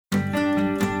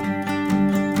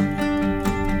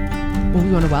Well,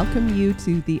 we want to welcome you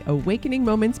to the Awakening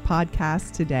Moments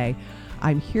podcast today.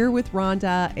 I'm here with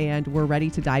Rhonda, and we're ready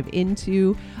to dive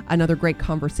into another great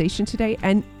conversation today.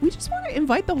 And we just want to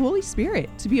invite the Holy Spirit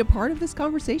to be a part of this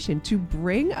conversation, to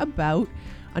bring about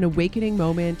an awakening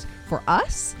moment for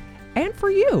us and for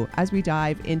you as we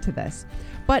dive into this.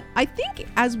 But I think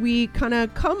as we kind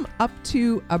of come up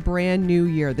to a brand new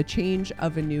year, the change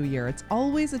of a new year, it's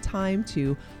always a time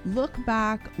to look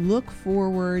back, look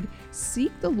forward,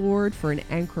 seek the Lord for an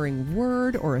anchoring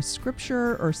word or a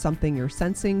scripture or something you're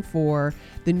sensing for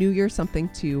the new year, something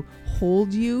to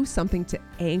hold you, something to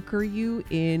anchor you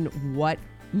in what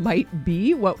might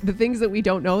be, what the things that we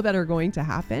don't know that are going to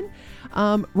happen.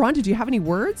 Rhonda, do you have any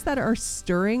words that are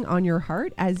stirring on your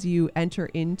heart as you enter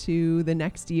into the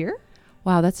next year?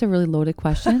 Wow, that's a really loaded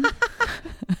question.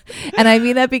 And I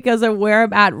mean that because of where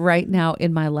I'm at right now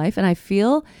in my life. And I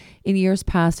feel in years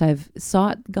past, I've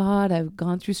sought God, I've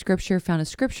gone through scripture, found a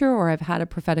scripture, or I've had a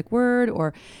prophetic word,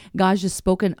 or God's just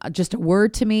spoken just a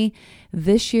word to me.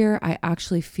 This year, I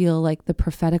actually feel like the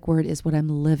prophetic word is what I'm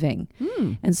living.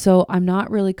 And so I'm not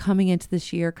really coming into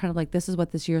this year kind of like, this is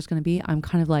what this year is going to be. I'm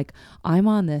kind of like, I'm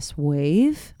on this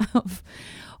wave of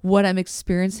what I'm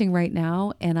experiencing right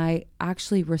now. And I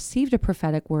actually received a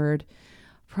prophetic word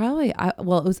it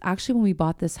was actually when we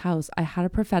bought this house, I had a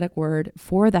prophetic word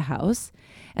for the house.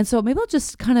 And so maybe I'll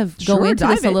just kind of go into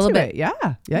this a little bit. Yeah.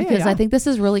 Because I think this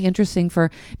is really interesting for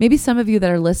maybe some of you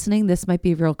that are listening. This might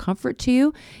be a real comfort to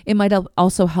you. It might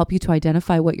also help you to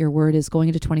identify what your word is going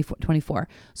into 2024.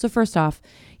 So first off,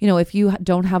 if you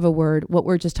don't have a word, what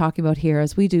we're just talking about here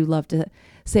is we do love to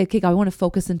say, okay, God, I want to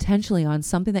focus intentionally on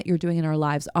something that you're doing in our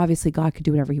lives. Obviously, God could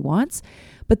do whatever he wants,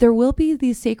 but there will be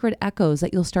these sacred echoes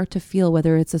that you'll start to feel,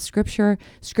 whether it's a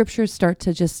scriptures start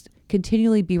to just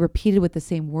continually be repeated with the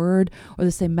same word or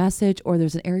the same message, or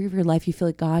there's an area of your life you feel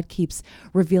like God keeps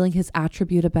revealing his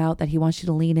attribute about that he wants you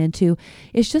to lean into.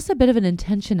 It's just a bit of an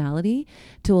intentionality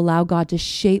to allow God to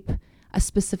shape a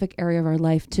specific area of our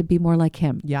life to be more like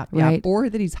him. Right? Or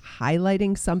that he's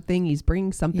highlighting something, he's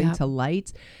bringing something to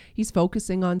light, he's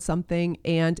focusing on something,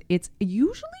 and it's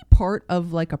usually part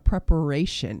of like a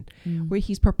preparation where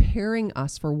he's preparing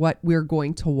us for what we're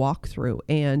going to walk through,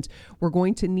 and we're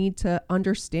going to need to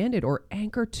understand it or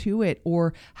anchor to it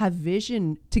or have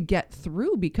vision to get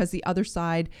through, because the other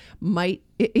side might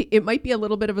be a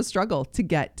little bit of a struggle to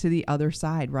get to the other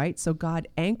side, right? So God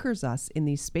anchors us in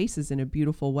these spaces in a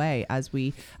beautiful way as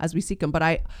we seek him. But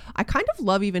I kind of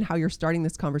love even how you're starting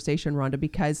this conversation, Rhonda,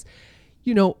 because,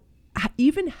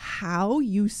 even how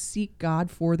you seek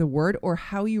God for the word or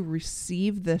how you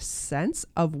receive the sense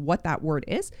of what that word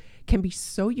is can be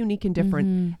so unique and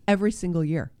different every single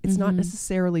year. It's not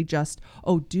necessarily just,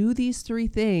 do these 3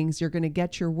 things, you're going to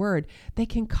get your word. They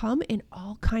can come in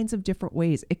all kinds of different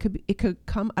ways. It could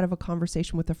come out of a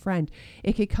conversation with a friend.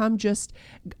 It could come just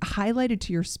highlighted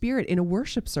to your spirit in a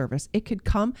worship service. It could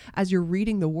come as you're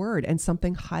reading the word and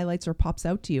something highlights or pops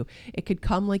out to you. It could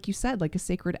come, like you said, like a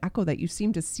sacred echo that you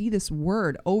seem to see this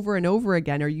word over and over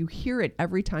again, or you hear it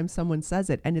every time someone says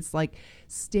it, and it's like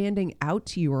standing out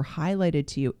to you or highlighted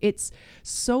to you. It's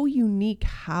so unique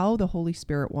how the Holy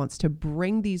Spirit wants to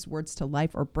bring these words to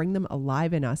life or bring them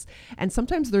alive in us. And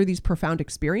sometimes they're these profound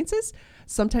experiences.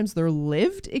 Sometimes they're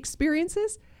lived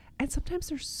experiences. And sometimes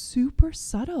they're super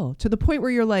subtle to the point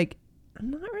where you're like, I'm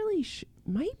not really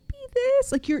might be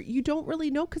this. Like you don't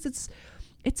really know because it's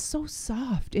so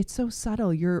soft. It's so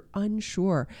subtle. You're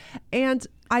unsure. And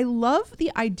I love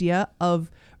the idea of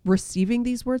receiving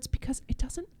these words because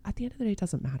at the end of the day, it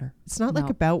doesn't matter. It's not like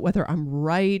about whether I'm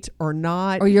right or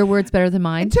not. Or your word's better than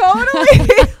mine. Totally.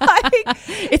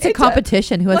 It's a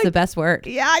competition. Who has the best word?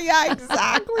 Yeah,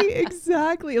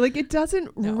 exactly. Like it doesn't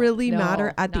really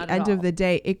matter at the end of the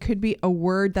day. It could be a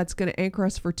word that's going to anchor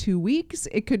us for 2 weeks.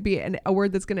 It could be a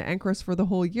word that's going to anchor us for the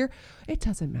whole year. It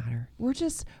doesn't matter.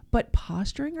 But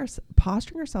posturing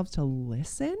ourselves to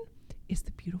listen is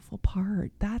the beautiful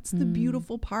part. That's the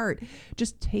beautiful part.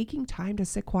 Just taking time to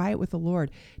sit quiet with the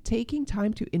Lord, taking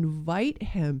time to invite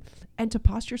him and to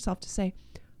posture yourself to say,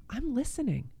 I'm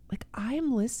listening. Like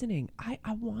I'm listening. I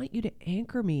want you to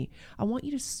anchor me. I want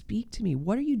you to speak to me.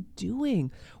 What are you doing?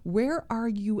 Where are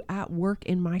you at work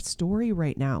in my story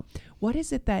right now? What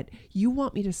is it that you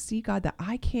want me to see, God, that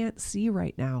I can't see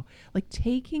right now? Like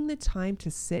taking the time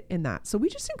to sit in that. So we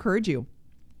just encourage you,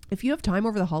 if you have time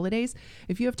over the holidays,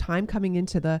 if you have time coming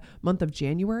into the month of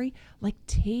January, like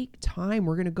take time.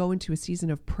 We're going to go into a season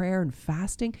of prayer and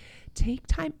fasting. take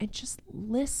time and just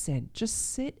listen.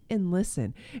 Just sit and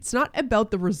listen. It's not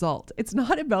about the result. It's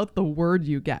not about the word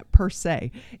you get per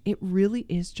se. It really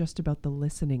is just about the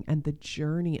listening and the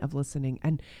journey of listening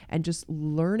and just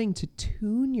learning to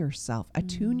attune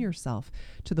yourself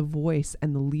to the voice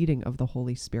and the leading of the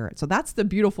Holy Spirit. So that's the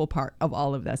beautiful part of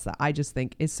all of this that I just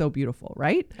think is so beautiful,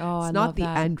 right? Oh, it's not the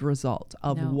end result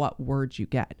of what words you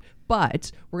get.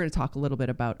 But we're going to talk a little bit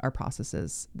about our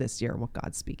processes this year and what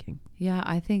God's speaking. Yeah,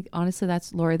 I think honestly,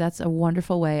 Lori, that's a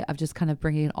wonderful way of just kind of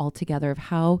bringing it all together of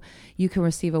how you can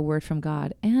receive a word from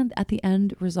God. And at the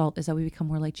end result is that we become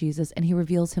more like Jesus and he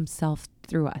reveals himself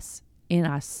through us, in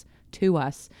us,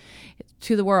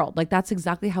 to the world. Like that's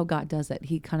exactly how God does it.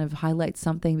 He kind of highlights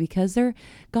something because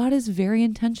God is very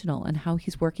intentional in how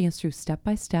he's working us through step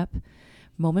by step,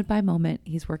 moment by moment,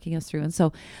 he's working us through. And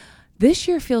so this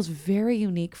year feels very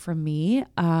unique for me.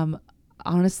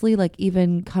 Honestly, like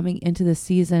even coming into the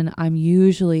season, I'm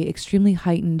usually extremely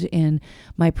heightened in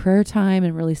my prayer time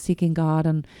and really seeking God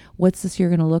on what's this year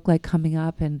going to look like coming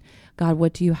up. And God,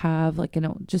 what do you have? Like,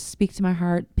 just speak to my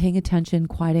heart, paying attention,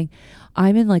 quieting.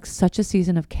 I'm in like such a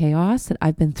season of chaos that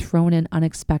I've been thrown in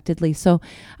unexpectedly. So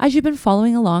as you've been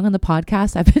following along on the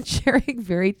podcast, I've been sharing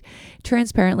very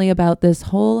transparently about this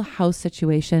whole house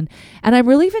situation. And I'm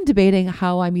really even debating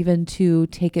how I'm even to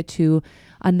take it to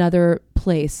another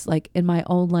place, like in my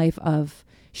own life of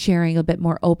sharing a bit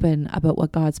more open about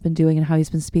what God's been doing and how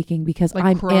he's been speaking because like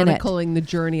I'm chronicling the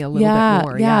journey a little bit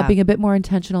more. Yeah, being a bit more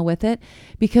intentional with it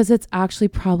because it's actually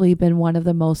probably been one of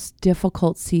the most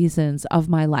difficult seasons of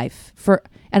my life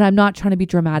and I'm not trying to be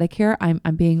dramatic here.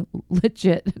 I'm being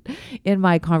legit in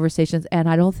my conversations. And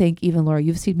I don't think even Laura,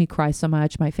 you've seen me cry so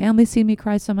much. My family's seen me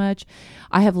cry so much.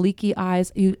 I have leaky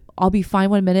eyes. I'll be fine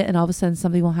 1 minute and all of a sudden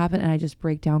something will happen and I just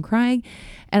break down crying.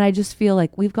 And I just feel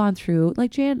like we've gone through,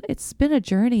 like Jan, it's been a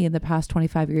journey in the past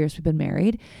 25 years we've been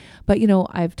married. But,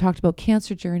 I've talked about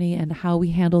cancer journey and how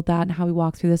we handled that and how we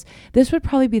walked through this. This would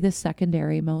probably be the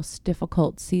secondary most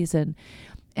difficult season.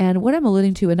 And what I'm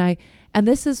alluding to, and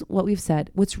this is what we've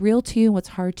said, what's real to you and what's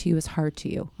hard to you is hard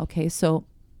to you. Okay. So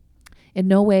in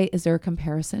no way is there a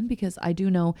comparison because I do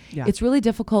know it's really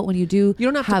difficult when you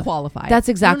don't have to qualify. That's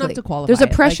exactly. You don't have to qualify. There's a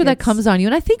pressure that comes on you.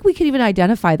 And I think we can even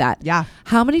identify that. Yeah.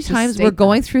 How many times we're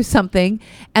going through something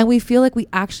and we feel like we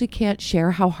actually can't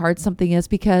share how hard something is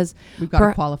because we've got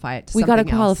to qualify it. We got to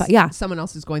qualify. Yeah. Someone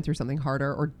else is going through something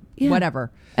harder or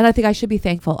whatever. And I think I should be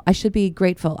thankful. I should be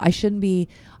grateful. I shouldn't be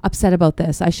upset about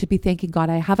this. I should be thanking God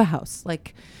I have a house.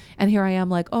 And here I am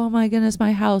like, oh my goodness,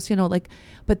 my house,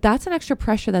 but that's an extra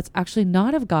pressure that's actually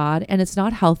not of God and it's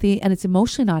not healthy and it's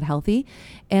emotionally not healthy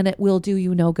and it will do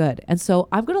you no good. And so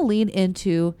I'm going to lean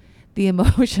into the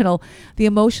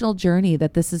emotional journey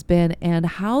that this has been and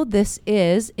how this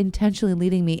is intentionally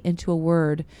leading me into a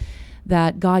word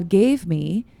that God gave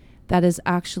me that is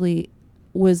actually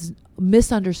was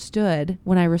misunderstood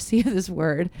when I received this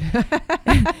word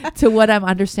to what I'm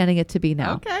understanding it to be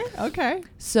now. Okay.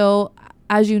 So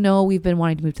as you know, we've been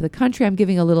wanting to move to the country. I'm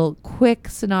giving a little quick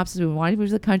synopsis. We've been wanting to move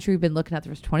to the country. We've been looking at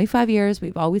this for 25 years.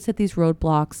 We've always hit these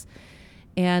roadblocks.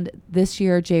 And this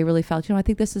year, Jay really felt, I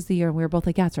think this is the year. And we were both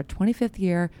like, it's our 25th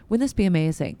year. Wouldn't this be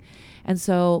amazing? And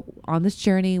so on this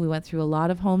journey, we went through a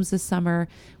lot of homes this summer.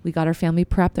 We got our family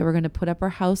prep that we're going to put up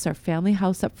our family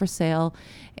house up for sale.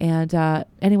 And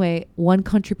anyway, one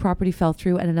country property fell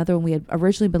through and another one we had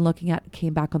originally been looking at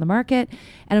came back on the market.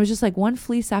 And it was just like one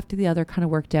fleece after the other kind of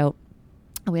worked out.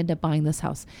 And we ended up buying this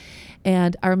house.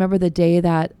 And I remember the day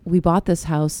that we bought this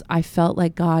house, I felt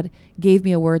like God gave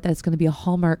me a word that's going to be a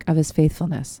hallmark of his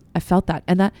faithfulness. I felt that.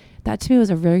 And that to me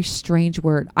was a very strange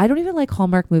word. I don't even like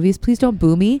Hallmark movies. Please don't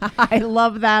boo me. I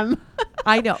love them.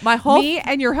 I know. Me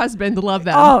and your husband love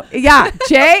them. Oh, yeah.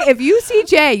 Jay, if you see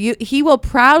Jay, he will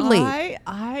proudly.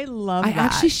 I love that. I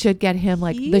actually should get him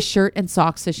the shirt and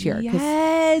socks this year.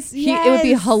 Yes. It would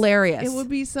be hilarious. It would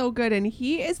be so good. And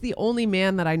he is the only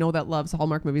man that I know that loves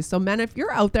Hallmark movies. So men, if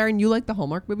you're out there and you like the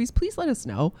Hallmark movies, please let us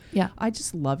know. Yeah. I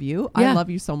just love you. Yeah. I love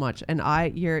you so much. And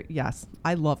I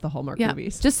love the Hallmark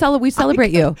movies. Just we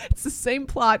celebrate you. It's the same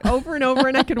plot over and over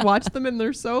and I can watch them and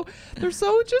they're so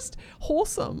just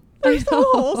wholesome. They're so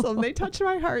wholesome. They touch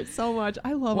my heart so much.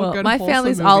 I love a good my wholesome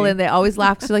family's movie. all in. They always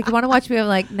laugh. So you want to watch me? I'm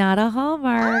like, not a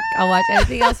Hallmark. I'll watch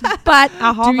anything else but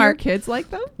a Hallmark. Do your kids like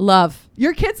them? Love.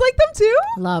 Your kids like them too?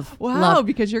 Love. Wow, Love.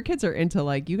 because your kids are into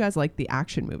like, you guys like the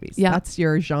action movies. Yeah. That's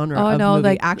your genre Oh, of no, movie,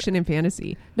 like- action and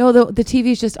fantasy. No, the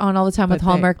TV's just on all the time with But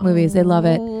Hallmark movies. They love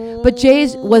it. But Jay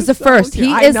was the first. cute.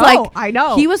 He I is know, like, I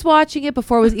know. he was watching it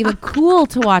before it was even cool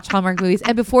to watch Hallmark movies,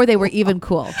 and before they were even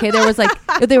cool. Okay, there was like,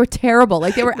 they were terrible.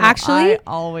 Like they were actually. I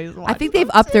always watch I think they've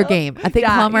them upped their too. game. I think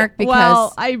Yeah, Hallmark yeah. because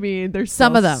Well, I mean, there's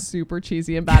some of them super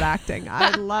cheesy and bad acting.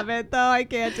 I love it though. I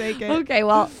can't take it. Okay,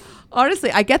 well,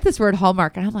 honestly, I get this word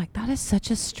Hallmark, and I'm like, that is such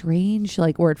a strange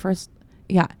like word for us.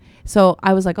 Yeah. So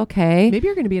I was like, okay. Maybe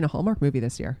you're going to be in a Hallmark movie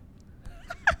this year.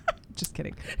 Just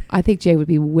kidding. I think Jay would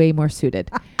be way more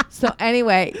suited. So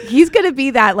anyway, he's going to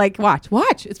be that, like, watch.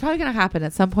 It's probably going to happen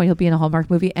at some point. He'll be in a Hallmark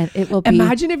movie, and it will be.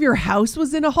 Imagine if your house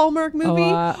was in a Hallmark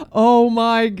movie. Oh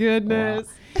my goodness.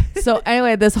 So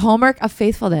anyway, this Hallmark of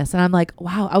faithfulness. And I'm like,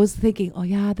 wow, I was thinking, oh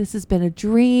yeah, this has been a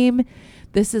dream.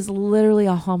 This is literally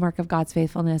a hallmark of God's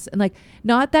faithfulness. And like,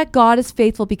 not that God is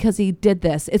faithful because he did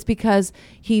this. It's because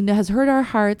he has heard our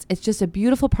hearts. It's just a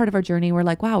beautiful part of our journey. We're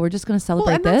like, wow, we're just going to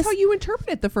celebrate and this. that's how you interpret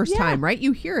it the first Yeah. time, right?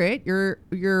 You hear it.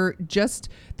 You're just,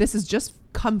 this has just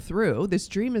come through. This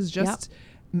dream has just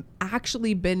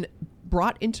actually been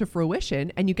brought into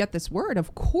fruition, and you get this word.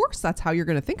 Of course, that's how you're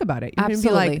going to think about it. You're going to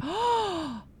be like,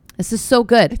 oh, this is so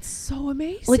good. it's so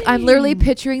amazing. Like, I'm literally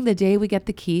picturing the day we get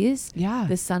the keys. Yeah.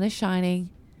 The sun is shining.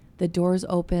 The doors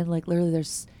open. Like literally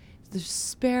there's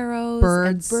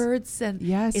sparrows, birds, and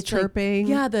yes, it's chirping.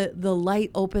 Like, the light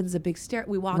opens a big stair.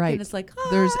 We walk in, it's like,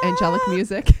 there's angelic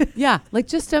music. yeah, like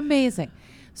just amazing.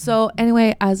 So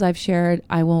anyway, as I've shared,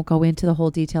 I won't go into the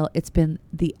whole detail. It's been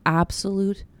the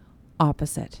absolute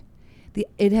opposite.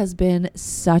 It has been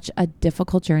such a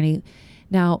difficult journey.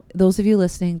 Now, those of you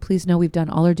listening, please know we've done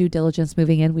all our due diligence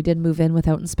moving in. We did move in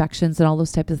without inspections and all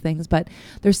those types of things, but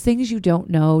there's things you don't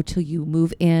know till you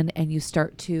move in and you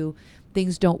start to,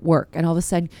 things don't work. And all of a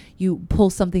sudden you pull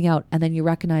something out and then you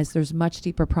recognize there's much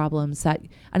deeper problems that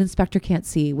an inspector can't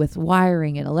see with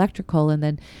wiring and electrical, and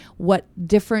then what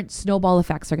different snowball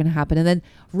effects are going to happen, and then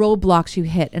roadblocks you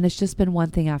hit. And it's just been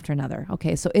one thing after another.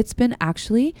 Okay. So it's been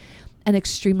actually an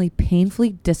extremely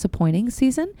painfully disappointing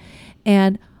season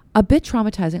and a bit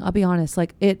traumatizing. I'll be honest.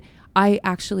 I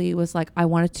actually was like, I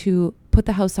wanted to put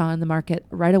the house on the market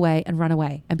right away and run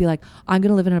away and be like, I'm going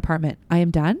to live in an apartment. I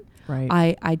am done.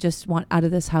 Right. I just want out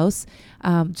of this house.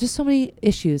 Just so many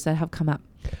issues that have come up.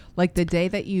 Like the day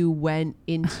that you went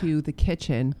into the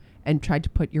kitchen and tried to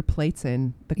put your plates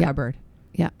in the cupboard.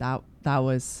 Yeah. That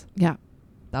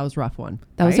was a rough one.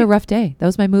 That was a rough day. That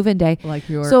was my move-in day. Like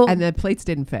and the plates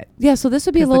didn't fit. Yeah. So this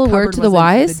would be a little word to the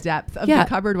wise. The depth of the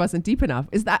cupboard wasn't deep enough.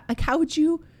 Is that like, how would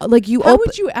you would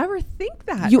you ever think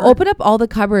that? You open up all the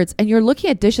cupboards and you're looking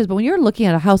at dishes, but when you're looking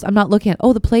at a house, I'm not looking at,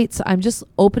 the plates. I'm just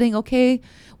opening. Okay.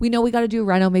 We know we got to do a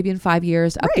reno maybe in 5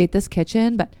 years, update this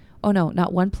kitchen, but oh no,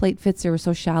 not one plate fits. They were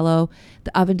so shallow.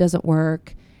 The oven doesn't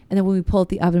work. And then when we pull out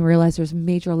the oven, we realize there's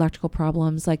major electrical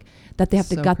problems, like that they have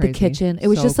to gut the kitchen. It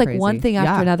was just like one thing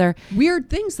after another. Weird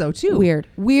things though too.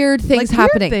 Weird things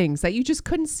happening. Weird things that you just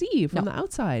couldn't see from the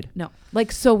outside. No,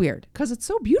 like so weird. Because it's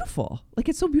so beautiful. Like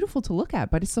it's so beautiful to look at,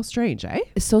 but it's so strange, eh?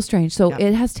 It's so strange. So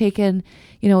it has taken,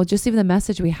 just even the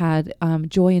message we had,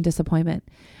 joy and disappointment.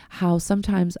 How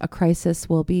sometimes a crisis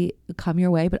will come your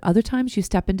way, but other times you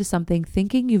step into something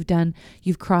thinking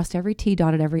you've crossed every T,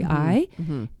 dotted every I,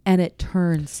 and it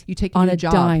turns. You take a new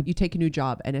job. Dime. You take a new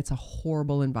job, and it's a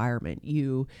horrible environment.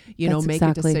 You make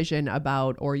a decision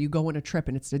about, or you go on a trip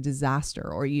and it's a disaster,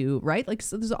 or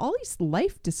so there's all these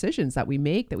life decisions that we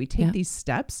make, that we take these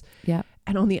steps. Yeah.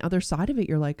 And on the other side of it,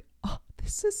 you're like, oh,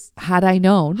 this is had I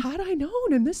known,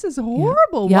 and this is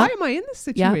horrible. Why am I in this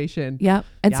situation? Yeah.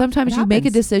 And sometimes you make a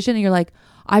decision and you're like,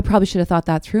 I probably should have thought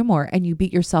that through more, and you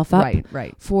beat yourself up.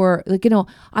 Right. For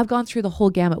I've gone through the whole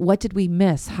gamut. What did we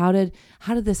miss? How did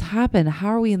this happen? How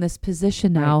are we in this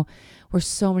position now where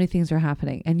so many things are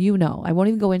happening? And I won't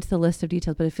even go into the list of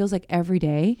details, but it feels like every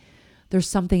day there's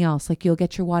something else. Like you'll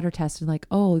get your water tested, like,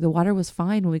 oh, the water was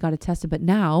fine when we got it tested, but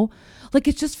now, like,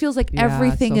 it just feels like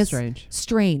everything is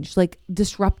strange, like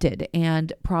disrupted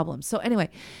and problems. So anyway,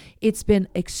 it's been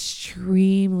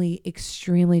extremely,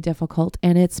 extremely difficult,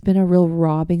 and it's been a real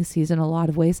robbing season in a lot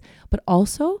of ways. But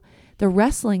also, the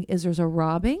wrestling is there's a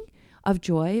robbing of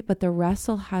joy, but the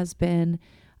wrestle has been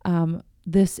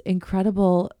this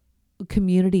incredible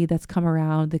community that's come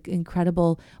around, the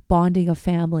incredible bonding of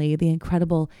family, the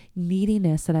incredible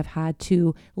neediness that I've had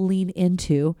to lean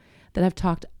into, that I've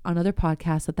talked on other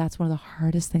podcasts, that's one of the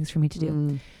hardest things for me to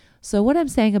do. So what I'm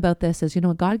saying about this is,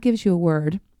 God gives you a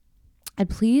word, and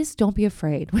please don't be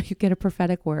afraid when you get a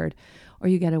prophetic word or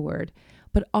you get a word,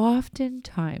 But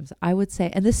oftentimes I would say,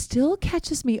 and this still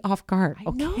catches me off guard.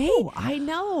 I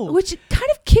know. Which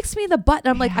kind of kicks me in the butt. And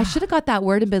I'm like, I should have got that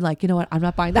word and been like, you know what? I'm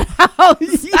not buying that house.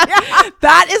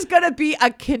 That is going to be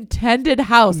a contended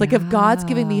house. Like if God's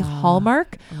giving me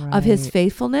hallmark of his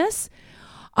faithfulness,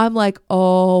 I'm like,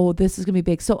 oh, this is going to be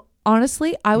big. So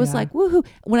honestly, I was like, woohoo.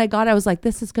 When I got it, I was like,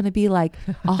 this is going to be like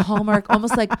a hallmark,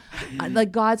 almost like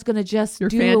God's going to just your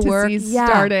do the work. Fantasies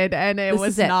started and it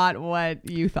was not what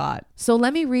you thought. So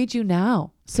let me read you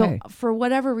now. So for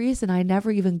whatever reason, I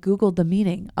never even Googled the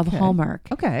meaning of hallmark.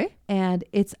 Okay. And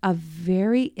it's a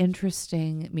very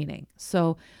interesting meaning.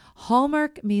 So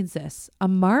hallmark means this: a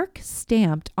mark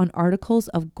stamped on articles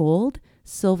of gold,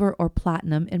 silver, or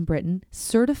platinum in Britain,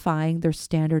 certifying their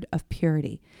standard of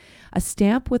purity. A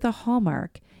stamp with a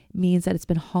hallmark means that it's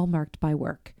been hallmarked by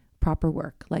work, proper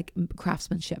work, like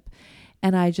craftsmanship.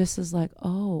 And I just was like,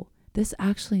 oh, this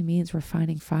actually means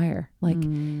refining fire. Like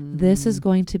this is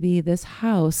going to be, this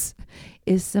house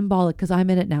is symbolic because I'm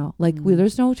in it now. Like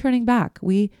there's no turning back.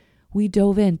 We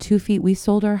dove in 2 feet. We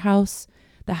sold our house,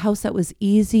 the house that was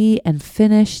easy and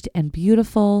finished and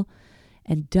beautiful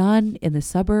and done in the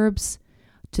suburbs,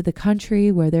 to the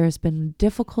country where there has been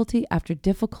difficulty after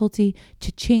difficulty,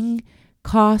 cha-ching,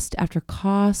 cost after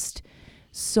cost,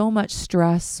 so much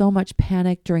stress, so much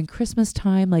panic during Christmas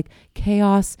time, like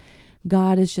chaos.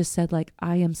 God has just said, like,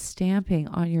 I am stamping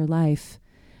on your life,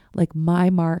 like my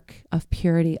mark of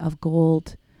purity, of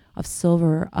gold, of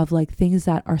silver, of like things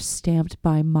that are stamped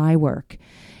by my work.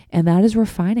 And that is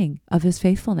refining of his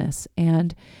faithfulness.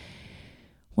 And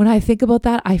when I think about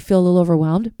that, I feel a little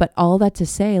overwhelmed, but all that to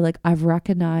say, like, I've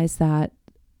recognized that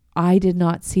I did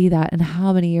not see that, and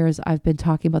how many years I've been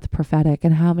talking about the prophetic,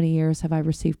 and how many years have I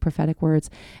received prophetic words,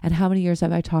 and how many years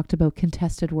have I talked about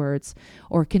contested words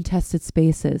or contested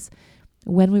spaces.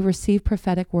 When we receive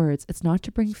prophetic words, it's not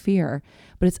to bring fear,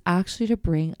 but it's actually to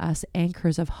bring us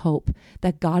anchors of hope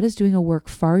that God is doing a work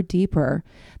far deeper,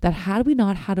 that had we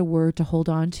not had a word to hold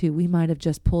on to, we might have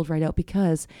just pulled right out.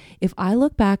 Because if I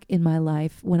look back in my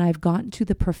life, when I've gotten to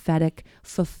the prophetic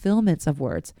fulfillments of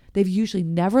words, they've usually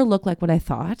never looked like what I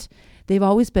thought. They've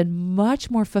always been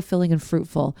much more fulfilling and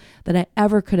fruitful than I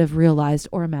ever could have realized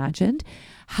or imagined.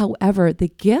 However, the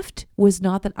gift was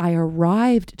not that I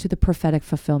arrived to the prophetic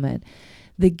fulfillment.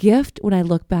 The gift, when I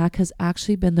look back, has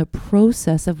actually been the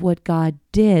process of what God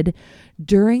did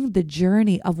during the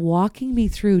journey of walking me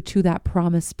through to that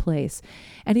promised place.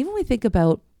 And even when we think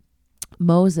about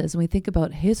Moses, and we think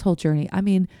about his whole journey, I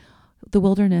mean, the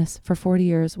wilderness for 40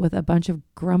 years with a bunch of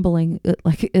grumbling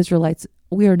like Israelites,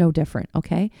 we are no different,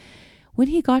 okay? When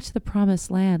he got to the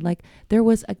promised land, like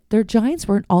their giants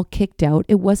weren't all kicked out.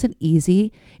 It wasn't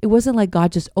easy. It wasn't like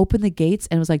God just opened the gates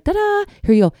and was like, ta-da,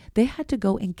 here you go. They had to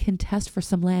go and contest for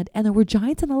some land. And there were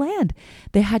giants in the land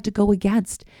they had to go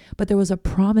against. But there was a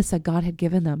promise that God had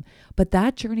given them. But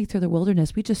that journey through the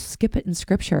wilderness, we just skip it in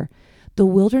scripture. The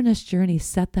wilderness journey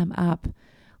set them up.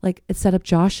 Like it set up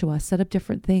Joshua, set up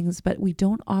different things, but we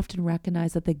don't often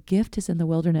recognize that the gift is in the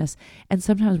wilderness. And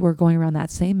sometimes we're going around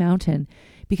that same mountain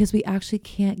because we actually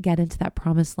can't get into that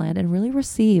promised land and really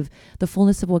receive the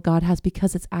fullness of what God has,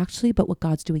 because it's actually about what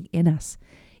God's doing in us.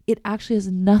 It actually has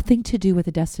nothing to do with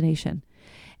the destination.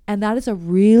 And that is a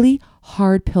really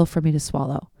hard pill for me to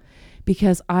swallow,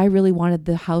 because I really wanted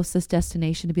the house, this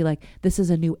destination, to be like, this is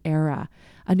a new era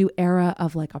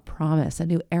of like a promise, a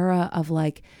new era of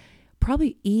like,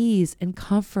 probably ease and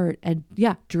comfort and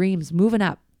dreams moving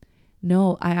up.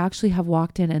 No, I actually have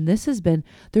walked in, and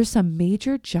there's some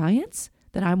major giants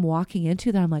that I'm walking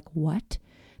into that I'm like, what?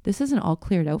 This isn't all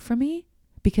cleared out for me,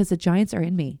 because the giants are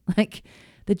in me. Like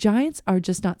the giants are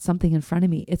just not something in front of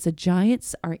me. It's the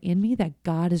giants are in me that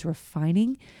God is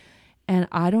refining. And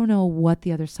I don't know what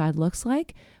the other side looks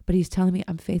like, but he's telling me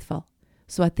I'm faithful.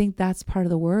 So I think that's part of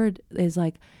the word is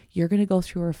like, you're going to go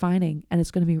through refining, and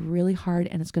it's going to be really hard,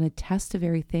 and it's going to test the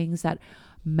very things that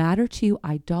matter to you: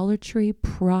 idolatry,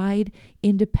 pride,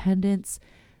 independence,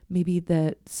 maybe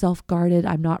the self-guarded,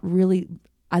 I'm not really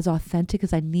as authentic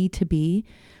as I need to be,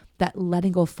 that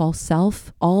letting go of false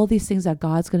self, all these things that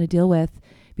God's going to deal with,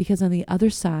 because on the other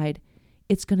side,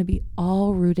 it's going to be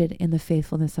all rooted in the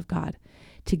faithfulness of God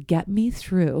to get me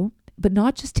through, but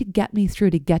not just to get me through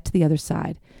to get to the other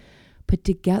side, but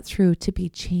to get through, to be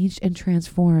changed and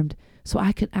transformed so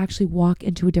I can actually walk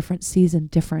into a different season,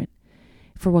 different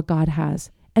for what God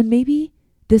has. And maybe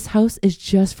this house is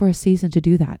just for a season to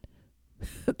do that.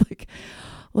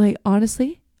 like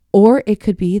honestly, or it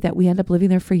could be that we end up living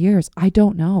there for years. I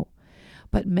don't know.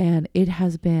 But man, it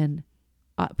has been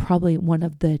probably one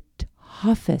of the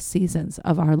toughest seasons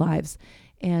of our lives.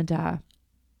 And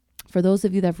for those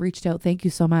of you that have reached out, thank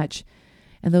you so much.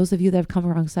 And those of you that have come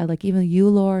alongside, like even you,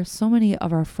 Laura, so many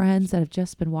of our friends that have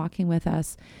just been walking with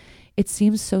us, it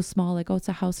seems so small, like, oh, it's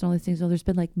a house and all these things. No, there's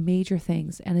been like major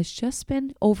things, and it's just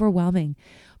been overwhelming.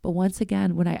 But once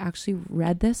again, when I actually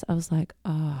read this, I was like,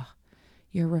 oh,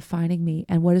 you're refining me.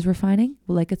 And what is refining?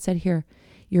 Well, like it said here,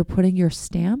 you're putting your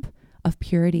stamp of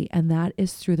purity, and that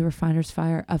is through the refiner's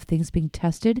fire of things being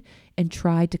tested and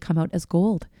tried to come out as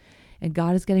gold. And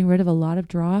God is getting rid of a lot of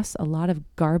dross, a lot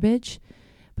of garbage.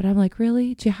 But I'm like,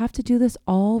 really? Do you have to do this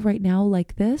all right now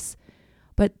like this?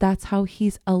 But that's how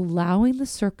he's allowing the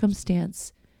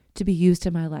circumstance to be used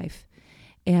in my life.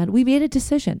 And we made a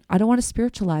decision. I don't want to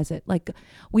spiritualize it. Like,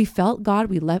 we felt God,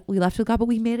 we left with God, but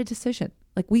we made a decision.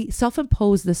 Like, we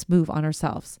self-imposed this move on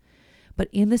ourselves. But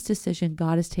in this decision,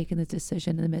 God has taken the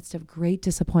decision in the midst of great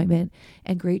disappointment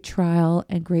and great trial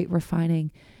and great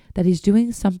refining, that he's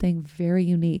doing something very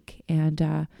unique.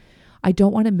 And I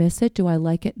don't want to miss it. Do I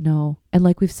like it? No. And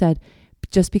like we've said,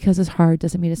 just because it's hard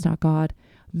doesn't mean it's not God.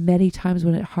 Many times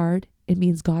when it's hard, it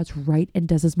means God's right and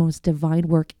does his most divine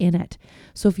work in it.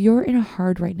 So if you're in a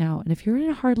hard right now, and if you're in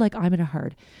a hard like I'm in a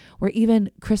hard, or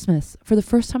even Christmas, for the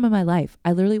first time in my life,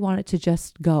 I literally want it to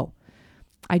just go.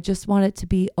 I just want it to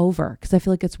be over, because I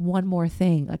feel like it's one more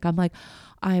thing. Like, I'm like,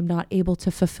 I am not able to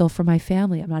fulfill for my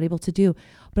family. I'm not able to do.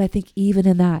 But I think even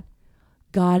in that,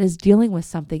 God is dealing with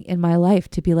something in my life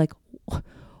to be like,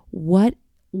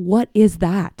 what is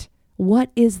that?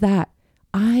 What is that?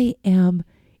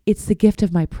 It's the gift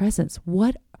of my presence.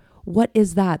 What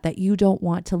is that you don't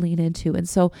want to lean into? And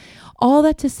so all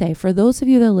that to say, for those of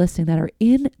you that are listening that are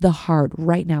in the hard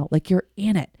right now, like you're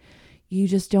in it, you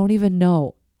just don't even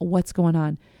know what's going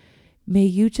on. May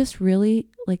you just really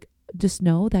just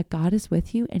know that God is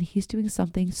with you, and he's doing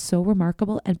something so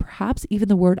remarkable. And perhaps even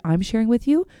the word I'm sharing with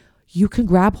you, you can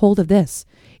grab hold of this.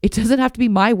 It doesn't have to be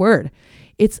my word.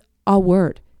 It's a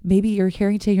word. Maybe you're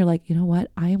hearing today and you're like, you know what?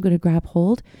 I am going to grab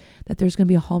hold that there's going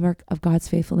to be a hallmark of God's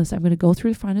faithfulness. I'm going to go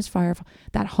through the finest fire,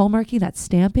 that hallmarking, that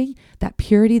stamping, that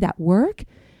purity, that work,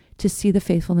 to see the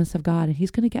faithfulness of God. And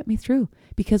he's going to get me through,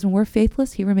 because when we're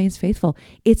faithless, he remains faithful.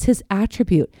 It's his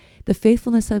attribute. The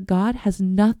faithfulness of God has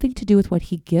nothing to do with what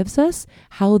he gives us,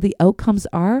 how the outcomes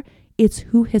are. It's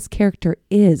who his character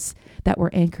is that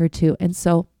we're anchored to. And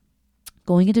so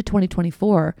going into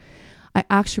 2024, I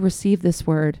actually received this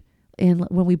word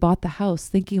when we bought the house,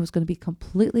 thinking it was going to be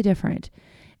completely different.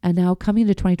 And now coming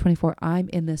into 2024, I'm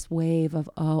in this wave of,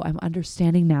 I'm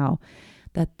understanding now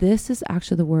that this is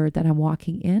actually the word that I'm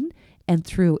walking in and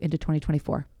through into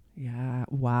 2024. Yeah.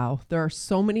 Wow. There are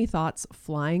so many thoughts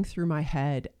flying through my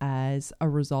head as a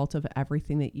result of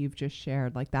everything that you've just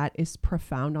shared. Like, that is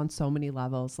profound on so many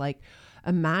levels. Like,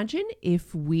 imagine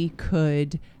if we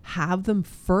could have the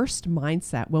first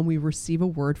mindset when we receive a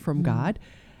word from God,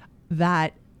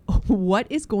 that what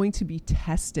is going to be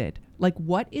tested, like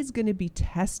what is going to be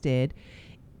tested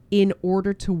in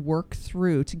order to work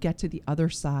through to get to the other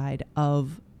side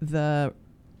of the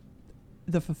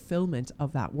fulfillment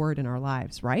of that word in our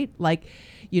lives, right? Like,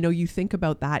 you think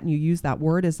about that and you use that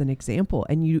word as an example,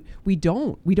 and we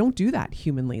don't do that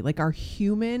humanly. Like,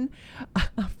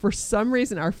 for some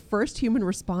reason, our first human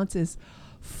response is,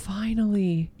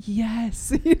 finally,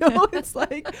 yes. It's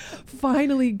like,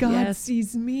 finally God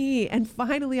sees me, and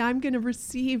finally I'm going to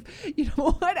receive,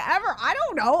 whatever. I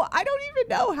don't know. I don't even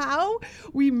know how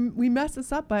we mess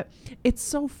this up, but it's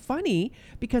so funny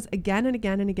because again and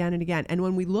again and again and again. And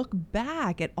when we look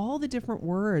back at all the different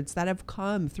words that have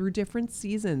come through different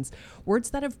seasons, words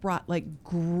that have brought like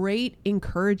great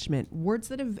encouragement, words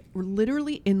that have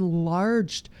literally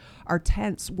enlarged our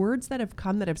tents, words that have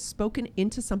come that have spoken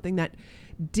into something that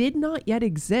did not yet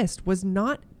exist,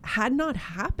 had not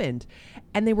happened,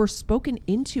 and they were spoken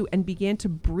into and began to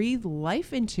breathe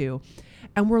life into.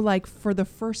 And we're like, for the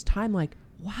first time, like,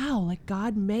 wow, like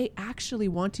God may actually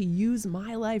want to use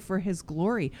my life for his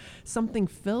glory. Something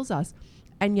fills us.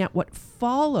 And yet what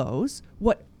follows,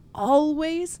 what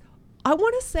always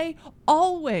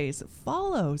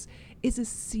follows, is a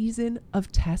season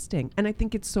of testing. And I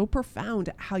think it's so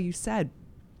profound how you said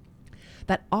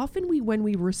that often when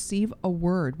we receive a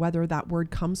word, whether that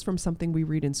word comes from something we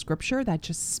read in scripture that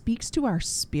just speaks to our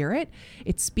spirit,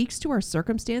 it speaks to our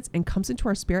circumstance and comes into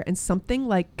our spirit, and something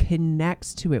like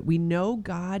connects to it. We know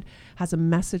God has a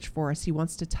message for us. He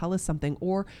wants to tell us something.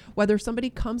 Or whether somebody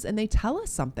comes and they tell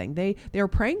us something, they are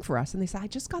praying for us and they say, I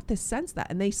just got this sense that,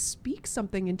 and they speak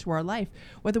something into our life,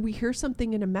 whether we hear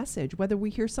something in a message, whether we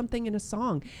hear something in a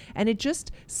song, and it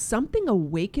just, something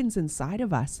awakens inside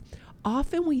of us.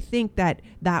 Often we think that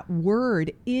that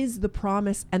word is the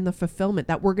promise and the fulfillment,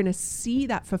 that we're going to see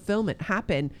that fulfillment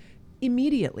happen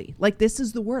immediately. Like, this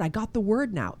is the word. I got the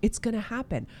word now. It's going to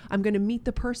happen. I'm going to meet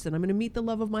the person. I'm going to meet the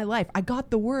love of my life. I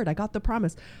got the word. I got the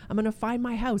promise. I'm going to find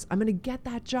my house. I'm going to get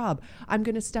that job. I'm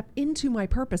going to step into my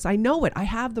purpose. I know it. I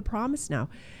have the promise now.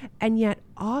 And yet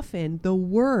often the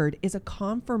word is a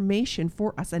confirmation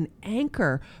for us, an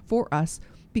anchor for us,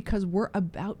 because we're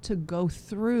about to go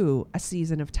through a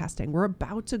season of testing. We're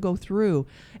about to go through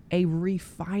a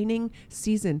refining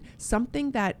season,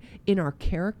 something that in our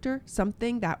character,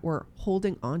 something that we're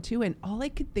holding on to. And all I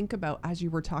could think about as you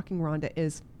were talking, Rhonda,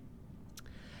 is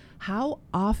how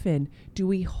often do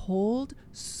we hold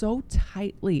so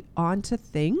tightly onto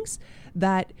things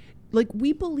that, like,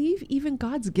 we believe even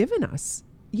God's given us?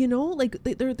 You know, like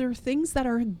there are things that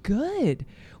are good.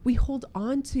 We hold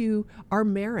on to our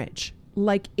marriage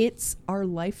like it's our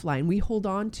lifeline. We hold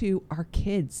on to our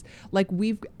kids like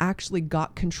we've actually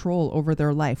got control over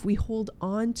their life. We hold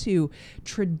on to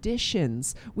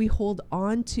traditions. We hold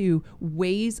on to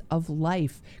ways of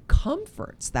life,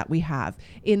 comforts that we have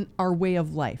in our way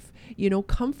of life. You know,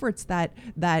 comforts that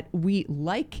we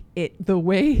like it the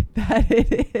way that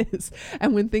it is.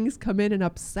 And when things come in and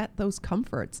upset those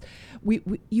comforts,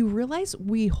 you realize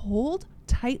we hold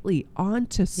tightly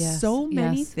onto so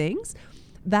many things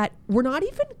that we're not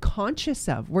even conscious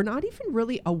of, we're not even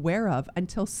really aware of,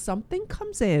 until something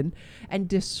comes in and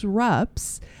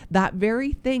disrupts that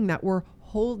very thing that we're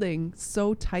holding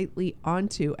so tightly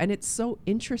onto. And it's so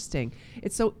interesting.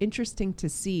 It's so interesting to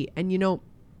see. And, you know,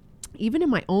 even in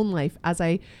my own life, as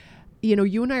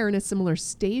you and I are in a similar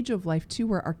stage of life too,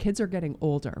 where our kids are getting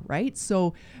older, right?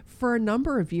 So for a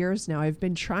number of years now, I've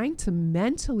been trying to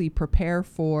mentally prepare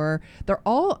for,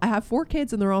 I have 4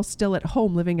 kids and they're all still at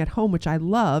home, living at home, which I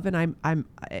love. And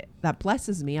that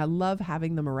blesses me. I love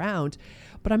having them around,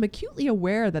 but I'm acutely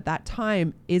aware that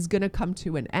time is going to come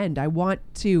to an end. I want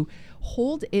to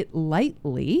hold it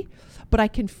lightly, but I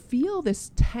can feel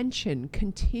this tension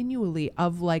continually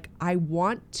of, like, I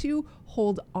want to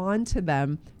hold on to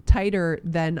them tighter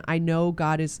than I know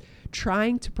God is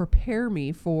trying to prepare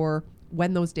me for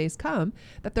when those days come,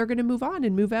 that they're going to move on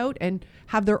and move out and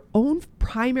have their own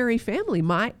primary family.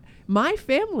 My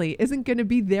family isn't going to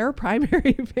be their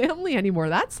primary family anymore.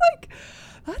 That's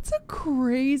a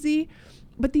crazy,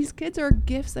 but these kids are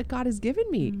gifts that God has given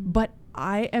me, but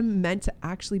I am meant to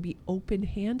actually be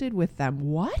open-handed with them.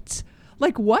 What?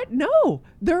 Like, what? No,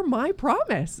 they're my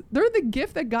promise. They're the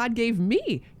gift that God gave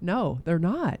me. No, they're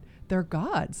not. They're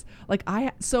God's. It's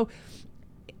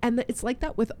like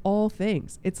that with all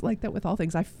things.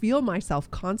 I feel myself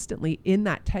constantly in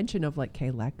that tension of, like,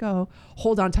 okay, let go,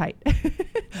 hold on tight.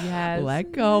 Yes.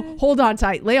 Let go, hold on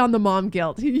tight, lay on the mom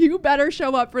guilt. You better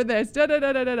show up for this.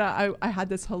 I had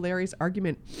this hilarious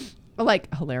argument,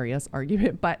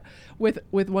 but with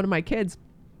one of my kids,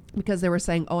 because they were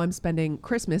saying, oh, I'm spending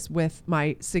Christmas with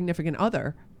my significant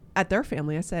other at their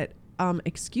family. I said,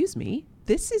 excuse me,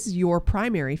 this is your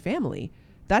primary family.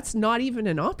 That's not even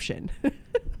an option.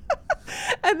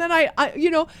 And then I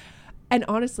and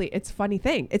honestly, it's a funny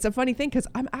thing because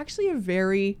I'm actually a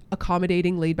very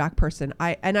accommodating, laid back person.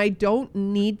 I don't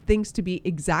need things to be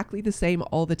exactly the same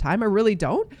all the time. I really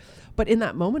don't. But in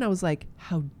that moment, I was like,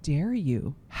 how dare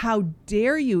you? How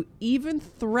dare you even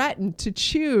threaten to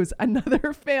choose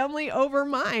another family over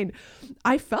mine?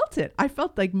 I felt it. I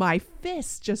felt like my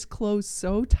fist just closed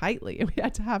so tightly. And we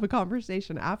had to have a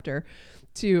conversation after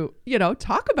to,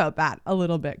 talk about that a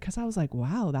little bit. Because I was like,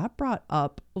 wow, that brought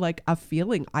up like a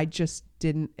feeling I just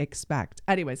didn't expect.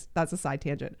 Anyways, that's a side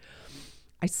tangent.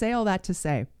 I say all that to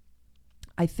say,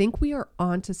 I think we are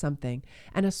onto something,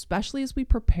 and especially as we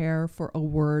prepare for a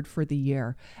word for the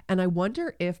year. And I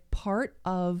wonder if part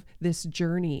of this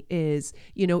journey is,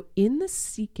 in the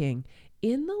seeking,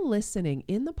 in the listening,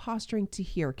 in the posturing to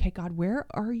hear, okay, God, where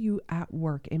are you at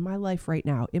work in my life right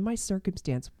now, in my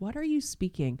circumstance? What are you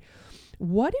speaking?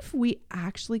 What if we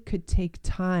actually could take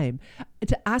time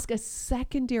to ask a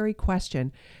secondary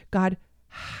question? God,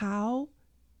 how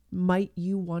might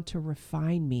you want to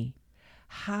refine me?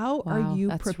 How are you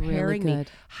preparing me?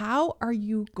 How are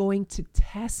you going to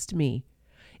test me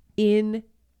in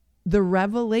the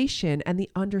revelation and the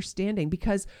understanding?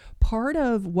 Because part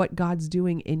of what God's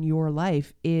doing in your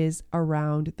life is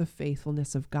around the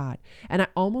faithfulness of God. And I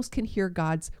almost can hear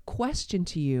God's question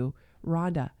to you,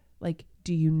 Rhonda, like,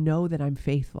 do you know that I'm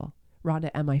faithful? Rhonda,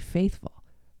 am I faithful?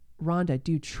 Rhonda,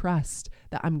 do you trust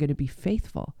that I'm going to be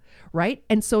faithful? Right?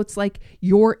 And so it's like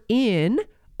you're in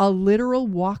a literal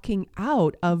walking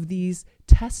out of these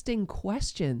testing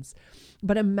questions.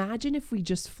 But imagine if we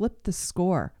just flip the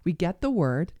score. We get the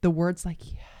word's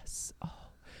like, yes, oh,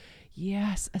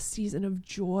 yes, a season of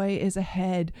joy is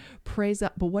ahead. Praise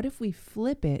up. But what if we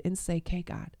flip it and say, okay,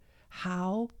 God,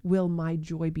 How will my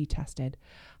joy be tested?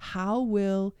 How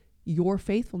will your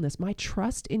faithfulness, my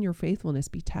trust in your faithfulness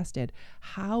be tested?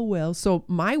 So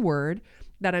my word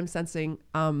that I'm sensing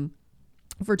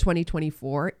for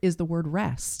 2024 is the word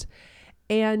rest.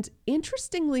 And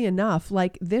interestingly enough,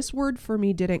 like this word for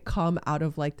me didn't come out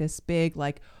of like this big,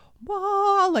 like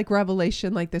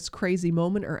revelation, like this crazy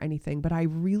moment or anything, but I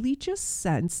really just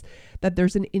sense that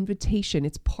there's an invitation.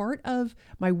 It's part of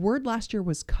my word last year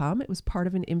was come. It was part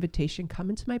of an invitation, come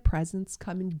into my presence,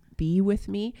 come and be with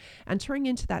me, entering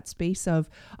into that space of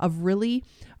really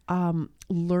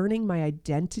learning my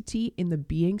identity in the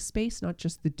being space, not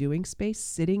just the doing space,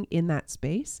 sitting in that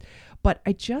space. But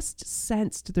I just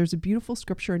sensed there's a beautiful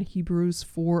scripture in Hebrews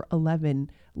 4:11.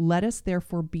 Let us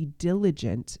therefore be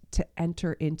diligent to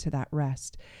enter into that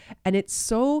rest. And it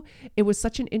was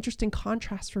such an interesting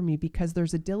contrast for me because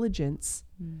there's a diligence,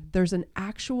 there's an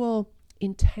actual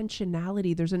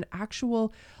intentionality, there's an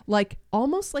actual, like,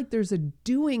 almost like there's a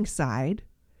doing side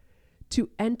to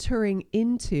entering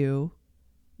into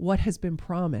what has been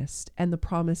promised, and the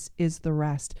promise is the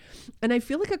rest. And I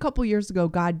feel like a couple years ago,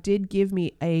 God did give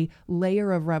me a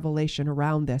layer of revelation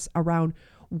around this, around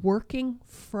working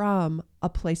from a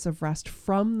place of rest,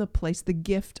 from the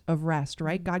gift of rest,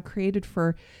 right? God created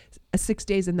for 6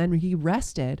 days and then he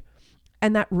rested.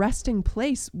 And that resting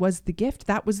place was the gift.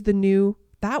 That was the new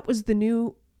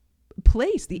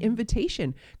place, the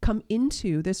invitation. Come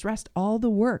into this rest. All the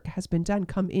work has been done.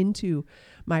 Come into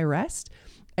my rest.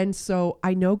 And so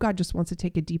I know God just wants to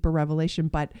take a deeper revelation,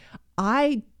 but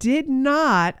I did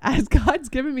not, as God's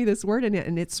given me this word in it,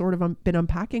 and it's sort of been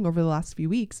unpacking over the last few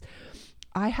weeks,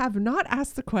 I have not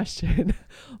asked the question,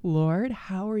 Lord,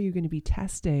 how are you going to be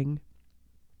testing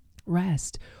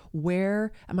rest?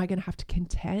 Where am I going to have to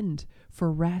contend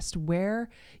for rest? Where,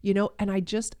 and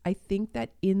I think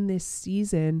that in this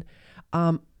season,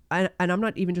 and I'm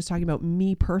not even just talking about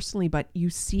me personally, but you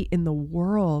see in the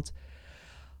world,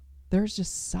 there's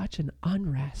just such an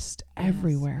unrest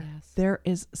everywhere. Yes. There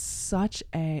is such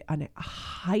a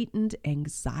heightened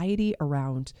anxiety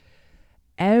around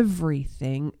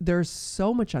everything. There's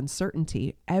so much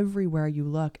uncertainty everywhere you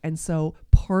look. And so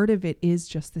part of it is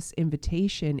just this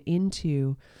invitation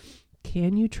into,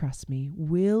 can you trust me?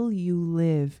 Will you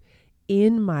live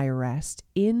in my rest,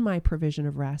 in my provision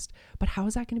of rest? But how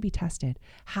is that going to be tested?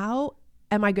 How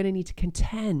am I going to need to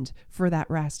contend for that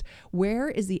rest? Where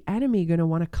is the enemy going to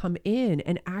want to come in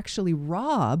and actually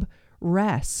rob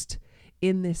rest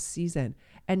in this season?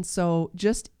 And so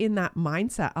just in that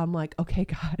mindset, I'm like, okay,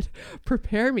 God,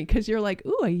 prepare me. Because you're like,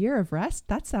 ooh, a year of rest?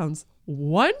 That sounds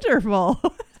wonderful.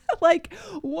 Like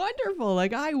wonderful.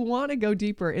 Like I want to go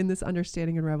deeper in this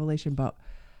understanding and revelation, but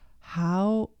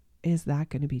how is that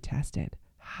going to be tested?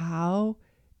 How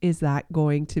is that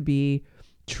going to be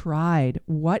tried?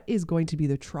 What is going to be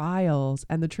the trials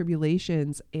and the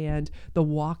tribulations and the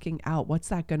walking out? What's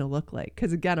that going to look like?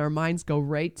 Because again, our minds go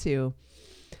right to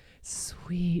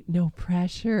sweet, no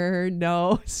pressure,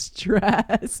 no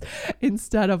stress,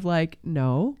 instead of like,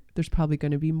 no, there's probably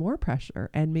going to be more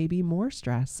pressure and maybe more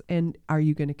stress. And are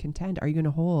you going to contend? Are you going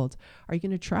to hold? Are you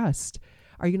going to trust?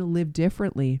 Are you going to live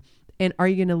differently? And are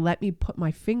you going to let me put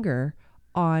my finger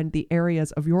on the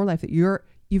areas of your life that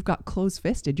you've got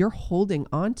close-fisted, you're holding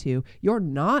on to, you're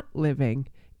not living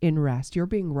in rest, you're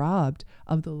being robbed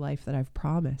of the life that I've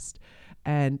promised?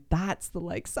 And that's the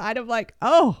like side of like,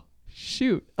 oh,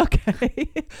 shoot. Okay.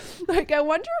 Like, I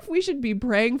wonder if we should be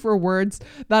praying for words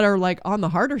that are like on the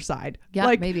harder side. Yeah,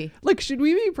 like, maybe. Like, should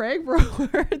we be praying for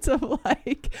words of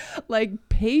like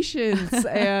patience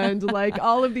and like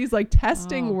all of these like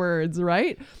testing words,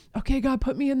 right? Okay, God,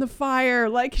 put me in the fire.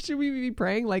 Like, should we be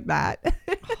praying like that?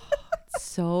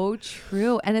 So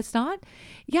true. And it's not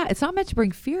meant to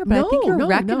bring fear, but I think you're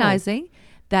recognizing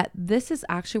that this is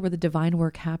actually where the divine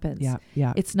work happens.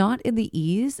 Yeah. It's not in the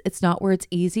ease. It's not where it's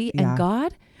easy. Yeah. And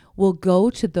God will go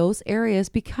to those areas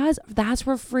because that's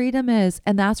where freedom is.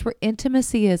 And that's where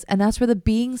intimacy is. And that's where the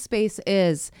being space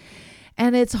is.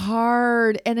 And it's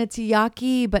hard and it's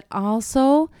yucky, but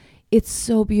also it's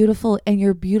so beautiful, and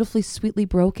you're beautifully, sweetly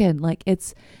broken. Like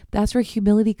that's where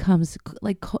humility comes,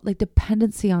 like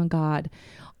dependency on God,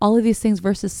 all of these things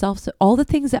versus all the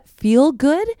things that feel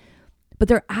good, but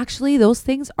they're actually, those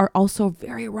things are also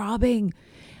very robbing.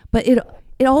 But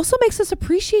it also makes us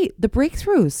appreciate the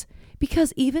breakthroughs,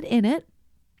 because even in it,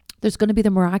 there's going to be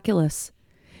the miraculous.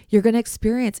 You're going to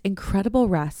experience incredible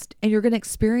rest, and you're going to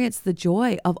experience the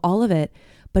joy of all of it,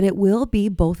 but it will be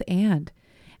both and.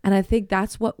 And I think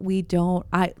that's what we don't,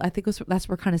 I think that's what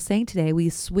we're kind of saying today. We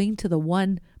swing to the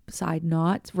one side,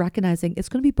 not recognizing it's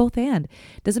going to be both and.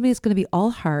 Doesn't mean it's going to be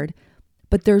all hard,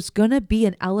 but there's going to be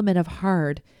an element of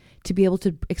hard to be able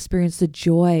to experience the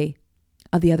joy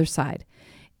of the other side.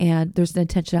 And there's an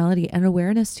intentionality and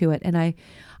awareness to it. And I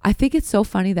think it's so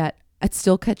funny that it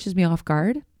still catches me off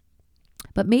guard.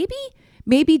 But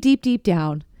maybe deep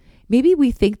down, maybe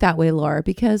we think that way, Laura,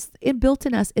 because built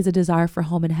in us is a desire for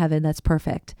home in heaven that's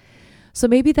perfect. So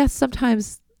maybe that's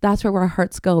where our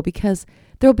hearts go, because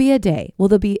there'll be a day,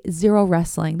 there'll be zero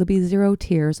wrestling, there'll be zero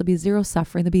tears, there'll be zero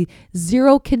suffering, there'll be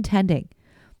zero contending.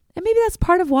 And maybe that's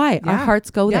part of why our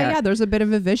hearts go there. Yeah, there's a bit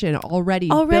of a vision already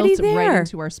built there, right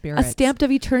into our spirits. A stamped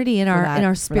of eternity in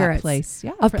our spirits. For that place.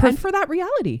 Yeah. And for that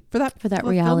reality. For that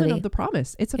fulfillment of the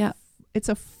promise. It's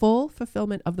a full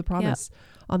fulfillment of the promise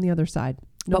on the other side.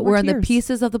 No but we're in the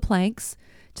pieces of the planks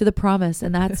to the promise,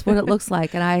 and that's what it looks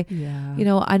like. And I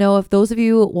know if those of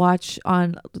you watch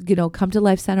on, come to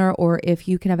Life Center, or if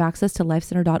you can have access to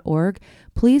lifecenter.org,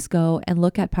 please go and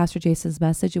look at Pastor Jason's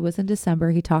message. It was in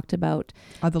December. He talked about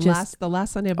the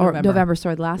last Sunday of November. November,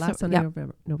 sorry, the last Sunday of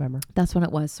November. That's when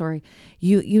it was. Sorry,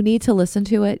 you need to listen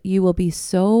to it. You will be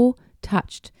so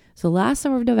touched. So last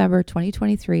summer of November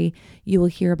 2023, you will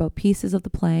hear about pieces of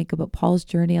the plank, about Paul's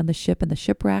journey on the ship and the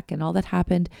shipwreck and all that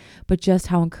happened, but just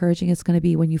how encouraging it's going to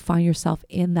be when you find yourself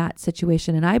in that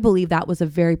situation. And I believe that was a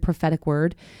very prophetic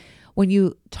word. When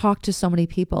you talk to so many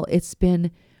people, it's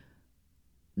been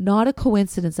not a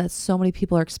coincidence that so many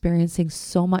people are experiencing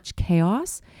so much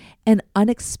chaos and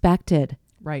unexpected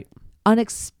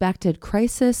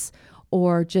crisis,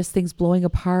 or just things blowing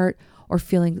apart, or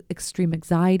feeling extreme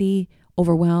anxiety,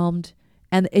 overwhelmed,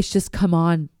 and it's just come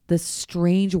on, this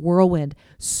strange whirlwind.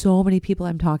 So many people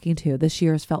I'm talking to this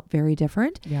year has felt very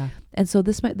different. Yeah. And so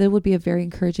there would be a very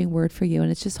encouraging word for you. And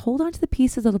it's just hold on to the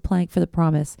pieces of the plank for the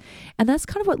promise. And that's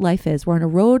kind of what life is. We're on a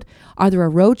road, either a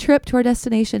road trip to our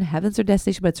destination, heaven's our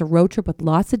destination, but it's a road trip with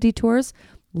lots of detours,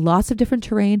 lots of different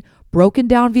terrain, broken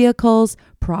down vehicles,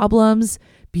 problems,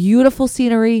 beautiful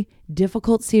scenery,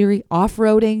 difficult scenery,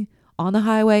 off-roading, on the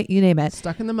highway, you name it.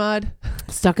 Stuck in the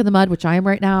mud, which I am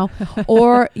right now.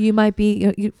 Or you might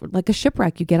be you like a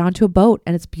shipwreck. You get onto a boat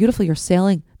and it's beautiful. You're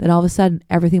sailing. Then all of a sudden,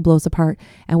 everything blows apart.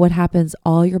 And what happens?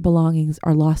 All your belongings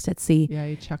are lost at sea. Yeah,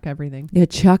 you chuck everything.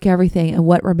 And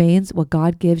what remains? What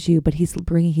God gives you, but He's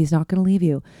not going to leave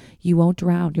you. You won't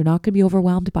drown. You're not going to be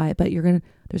overwhelmed by it, but there's going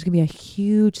to be a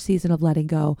huge season of letting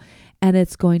go. And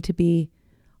it's going to be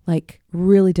like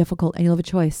really difficult. And you'll have a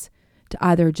choice to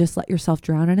either just let yourself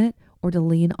drown in it, or to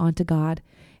lean onto God.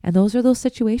 And those are those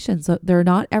situations. So they're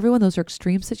not everyone. Those are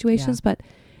extreme situations, but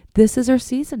this is our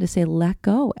season to say, let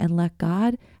go and let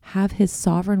God have His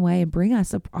sovereign way and bring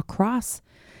us across,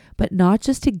 but not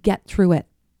just to get through it.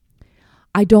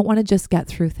 I don't want to just get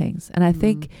through things. And I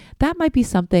think that might be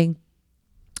something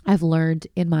I've learned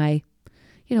in my,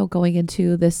 going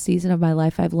into this season of my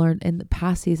life. I've learned in the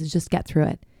past seasons, just get through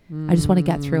it. I just want to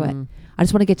get through it. I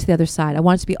just want to get to the other side. I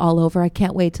want it to be all over. I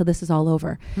can't wait till this is all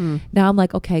over. Now I'm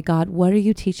like, okay, God, what are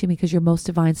you teaching me? Because your most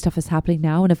divine stuff is happening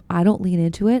now. And if I don't lean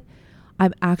into it,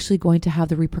 I'm actually going to have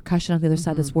the repercussion on the other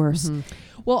side that's worse.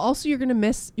 Well, also you're going to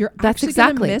miss, going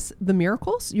to miss the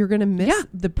miracles. You're going to miss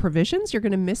the provisions. You're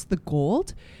going to miss the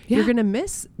gold. You're going to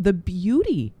miss the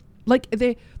beauty. Like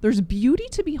there's beauty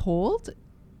to behold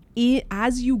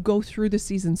as you go through the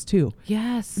seasons too.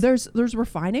 Yes. There's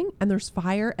refining, and there's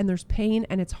fire, and there's pain,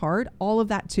 and it's hard, all of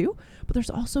that too. But there's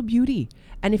also beauty.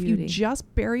 And if you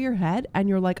just bury your head and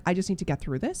you're like, I just need to get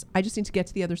through this. I just need to get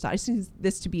to the other side. I just need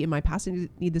this to be in my past. I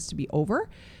need this to be over.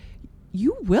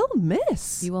 You will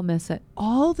miss. You will miss it.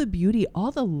 All the beauty,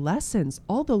 all the lessons,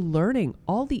 all the learning,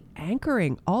 all the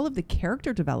anchoring, all of the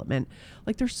character development.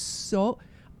 Like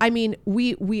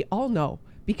we all know.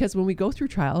 Because when we go through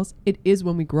trials, it is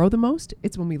when we grow the most.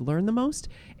 It's when we learn the most.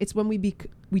 It's when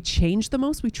we change the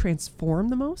most. We transform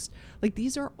the most. Like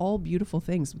these are all beautiful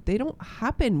things. They don't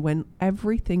happen when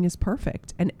everything is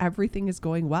perfect and everything is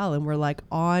going well. And we're like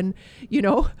on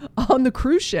the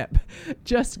cruise ship,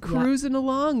 just cruising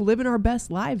along, living our best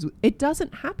lives. It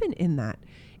doesn't happen in that.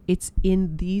 It's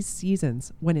in these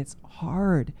seasons when it's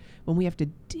hard, when we have to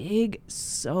dig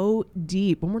so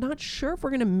deep, when we're not sure if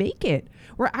we're going to make it.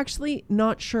 We're actually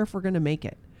not sure if we're going to make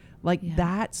it.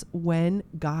 That's when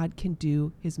God can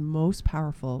do His most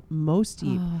powerful, most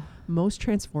deep, most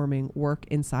transforming work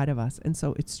inside of us. And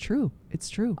so it's true. It's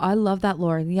true. I love that,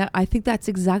 Lauren. Yeah, I think that's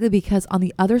exactly because on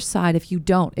the other side, if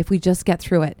we just get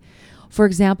through it, for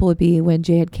example, would be when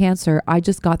Jay had cancer, I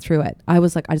just got through it. I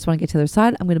was like, I just want to get to the other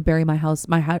side. I'm going to bury my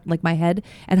head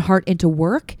and heart into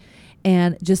work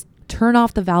and just turn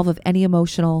off the valve of any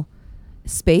emotional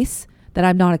space that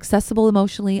I'm not accessible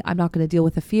emotionally. I'm not going to deal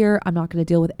with the fear. I'm not going to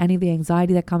deal with any of the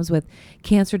anxiety that comes with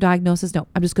cancer diagnosis. No,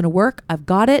 I'm just going to work. I've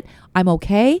got it. I'm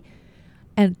okay.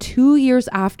 And 2 years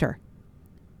after,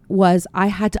 was I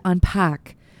had to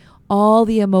unpack all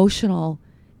the emotional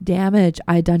damage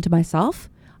I had done to myself.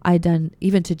 I had done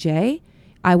even to Jay.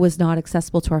 I was not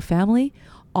accessible to our family.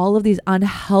 All of these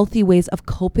unhealthy ways of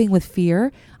coping with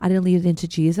fear. I didn't lean into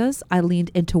Jesus. I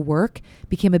leaned into work,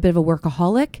 became a bit of a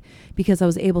workaholic because I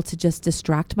was able to just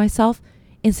distract myself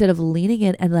instead of leaning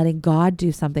in and letting God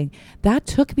do something. That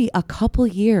took me a couple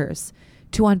years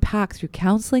to unpack through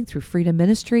counseling, through freedom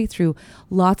ministry, through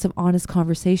lots of honest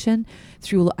conversation,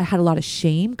 I had a lot of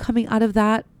shame coming out of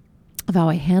that, of how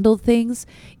I handled things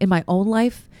in my own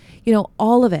life,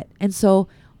 all of it. And so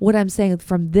what I'm saying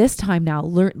from this time now,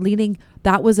 leaning,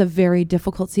 that was a very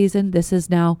difficult season. This is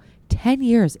now 10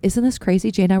 years. Isn't this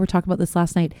crazy? Jay and I were talking about this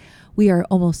last night. We are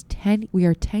 10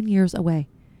 years away.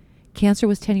 Cancer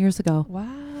was 10 years ago.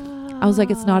 Wow. I was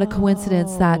like, it's not a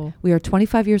coincidence that we are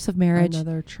 25 years of marriage,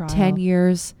 Another trial. 10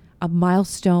 years, a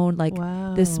milestone,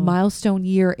 Wow. this milestone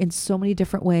year in so many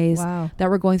different ways Wow. that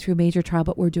we're going through a major trial,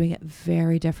 but we're doing it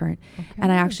very different. Okay.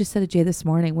 And I actually said to Jay this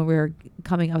morning when we were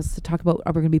coming, I was to talk about,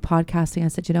 we're going to be podcasting. I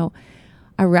said,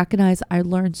 I recognize I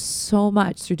learned so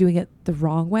much through doing it the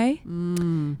wrong way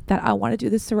that I want to do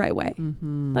this the right way.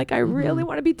 Mm-hmm. I really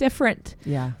want to be different.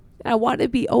 Yeah. I want to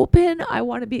be open. I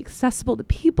want to be accessible to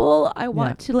people. I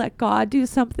want to let God do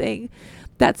something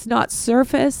that's not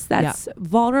surface, that's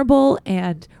vulnerable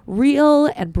and real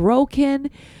and broken.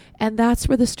 And that's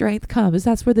where the strength comes.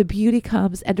 That's where the beauty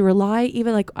comes. And to rely,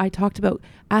 even like I talked about,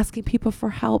 asking people for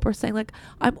help or saying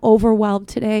I'm overwhelmed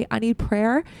today. I need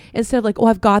prayer. Instead of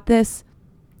I've got this,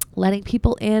 letting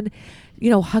people in,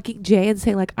 hugging Jay and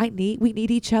saying we need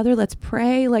each other. Let's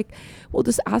pray. We'll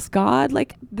just ask God.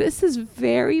 This is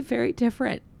very, very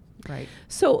different. Right.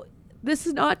 So this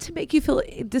is not to make you feel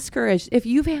discouraged. If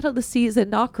you've handled the season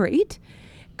not great,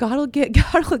 God will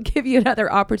give you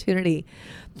another opportunity.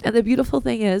 And the beautiful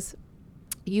thing is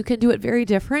you can do it very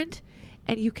different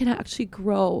and you can actually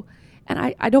grow.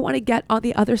 And I don't want to get on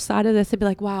the other side of this and be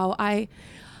like, wow,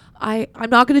 I'm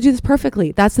not going to do this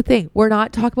perfectly. That's the thing. We're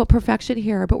not talking about perfection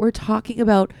here, but we're talking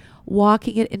about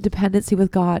walking in independency with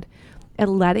God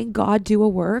and letting God do a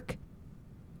work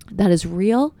that is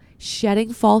real,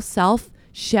 shedding false self,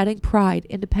 shedding pride,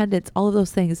 independence, all of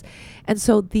those things. And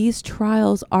so these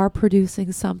trials are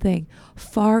producing something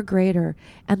far greater.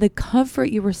 And the comfort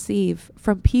you receive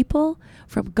from people,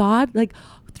 from God,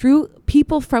 through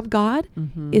people from God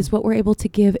is what we're able to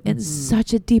give in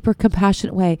such a deeper,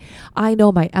 compassionate way. I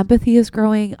know my empathy is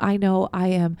growing. I know I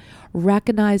am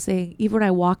recognizing, even when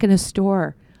I walk in a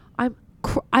store,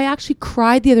 I actually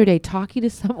cried the other day talking to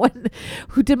someone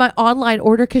who did my online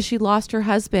order because she lost her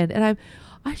husband. And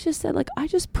I just said, I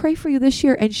just pray for you this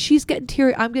year. And she's getting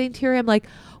teary. I'm getting teary. I'm like,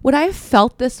 would I have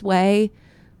felt this way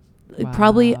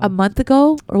probably a month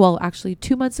ago? Or actually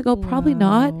 2 months ago? Probably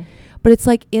not. But it's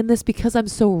in this, because I'm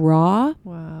so raw.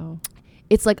 Wow.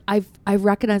 It's I've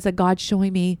recognized that God's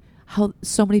showing me how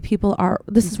so many people are.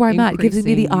 This is where I'm at. It gives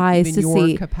me the eyes to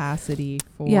see. Capacity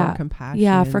for compassion.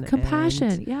 Yeah, for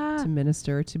compassion. Yeah. To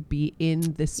minister, to be in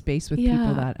this space with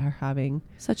people that are having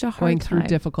such a hard going time. through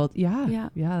difficult. Yeah,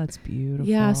 that's beautiful.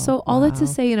 Yeah. So all that to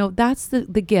say, that's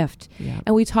the gift. Yeah.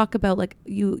 And we talk about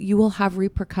you will have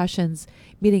repercussions,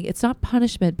 meaning it's not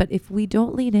punishment, but if we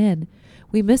don't lean in,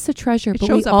 we miss a treasure, but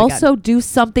we also do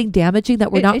something damaging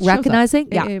that we're not recognizing.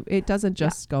 It doesn't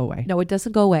just go away. No, it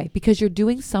doesn't go away because you're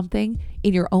doing something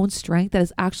in your own strength that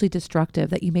is actually destructive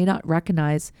that you may not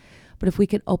recognize. But if we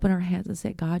can open our hands and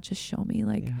say, God, just show me,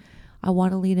 I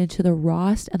want to lean into the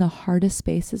rawest and the hardest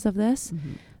spaces of this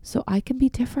so I can be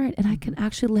different and I can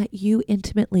actually let you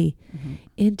intimately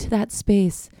into that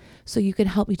space so you can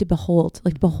help me to behold,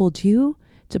 to behold you,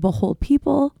 to behold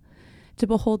people, to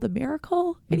behold the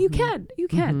miracle. And you can.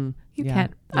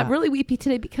 I'm really weepy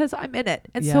today because I'm in it.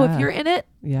 And so if you're in it,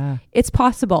 it's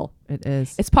possible. It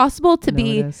is. It's possible to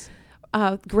be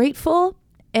grateful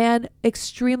and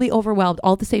extremely overwhelmed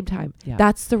all at the same time. Yeah.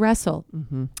 That's the wrestle.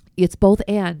 It's both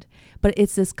and. But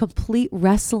it's this complete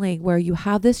wrestling where you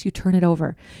have this, you turn it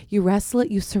over. You wrestle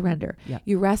it, you surrender. Yeah.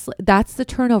 You wrestle it. That's the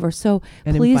turnover. So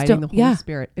and please inviting don't. The Holy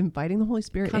Spirit. Inviting the Holy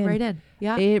Spirit Come right in.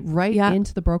 Yeah.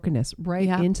 Into the brokenness,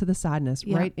 into the sadness,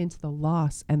 right into the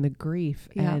loss and the grief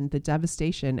and the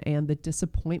devastation and the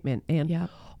disappointment and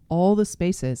all the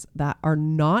spaces that are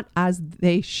not as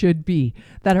they should be,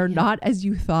 that are not as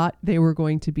you thought they were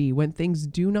going to be. When things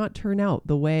do not turn out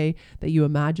the way that you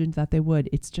imagined that they would,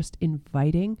 it's just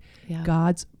inviting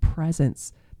God's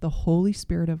presence, the Holy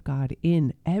Spirit of God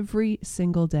in every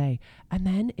single day, and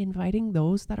then inviting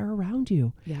those that are around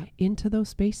you into those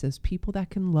spaces, people that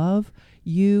can love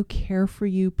you, care for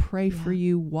you, pray for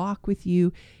you, walk with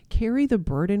you, carry the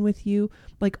burden with you.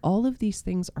 Like, all of these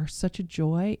things are such a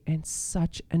joy and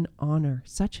such an honor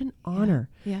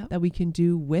that we can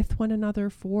do with one another,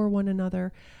 for one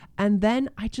another. And then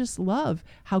I just love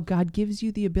how God gives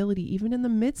you the ability, even in the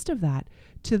midst of that,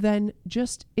 to then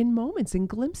just in moments, in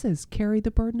glimpses, carry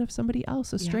the burden of somebody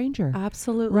else, a stranger.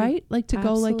 Absolutely. Right? Like, to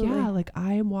go like, like,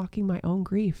 I am walking my own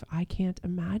grief. I can't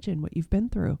imagine what you've been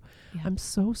through. Yeah. I'm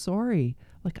so sorry.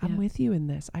 Like, I'm with you in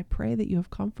this. I pray that you have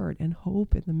comfort and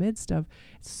hope in the midst of.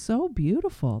 It's so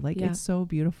beautiful. Like, it's so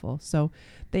beautiful. So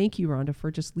thank you, Rhonda,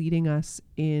 for just leading us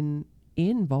in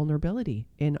vulnerability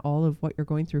in all of what you're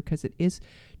going through. Cause it is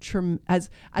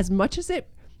as much as it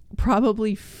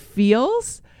probably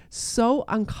feels so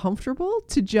uncomfortable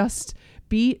to just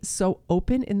be so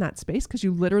open in that space, because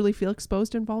you literally feel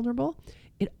exposed and vulnerable,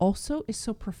 it also is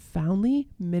so profoundly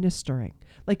ministering.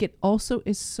 Like, it also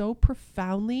is so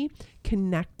profoundly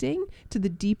connecting to the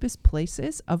deepest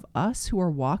places of us who are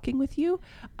walking with you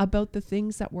about the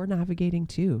things that we're navigating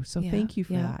too. So thank you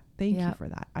for that. Thank you for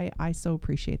that. I so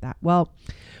appreciate that. Well,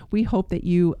 we hope that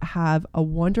you have a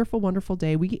wonderful, wonderful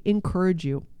day. We encourage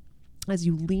you, as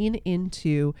you lean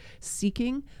into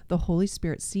seeking the Holy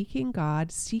Spirit, seeking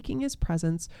God, seeking His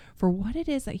presence for what it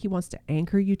is that He wants to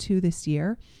anchor you to this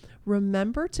year,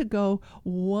 remember to go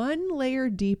one layer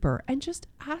deeper and just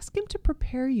ask Him to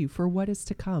prepare you for what is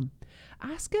to come.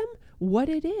 Ask Him what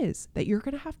it is that you're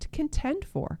going to have to contend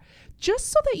for, just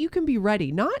so that you can be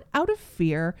ready, not out of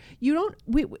fear.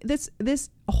 This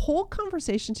whole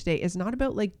conversation today is not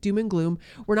about like doom and gloom.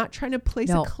 We're not trying to place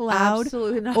a cloud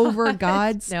over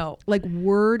God's like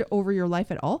word over your life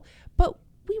at all, but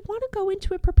we want to go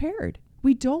into it prepared.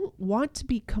 We don't want to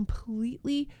be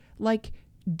completely like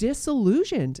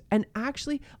disillusioned. And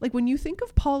actually, like, when you think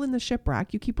of Paul in the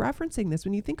shipwreck, you keep referencing this.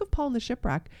 When you think of Paul in the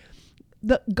shipwreck,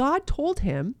 God told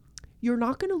him, you're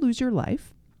not going to lose your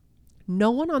life.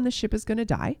 No one on the ship is going to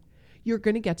die. You're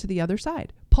going to get to the other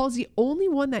side. Paul's the only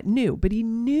one that knew, but he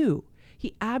knew.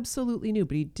 He absolutely knew,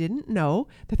 but he didn't know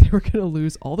that they were going to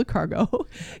lose all the cargo.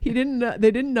 They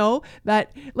didn't know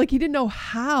that, like, he didn't know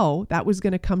how that was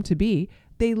going to come to be.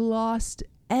 They lost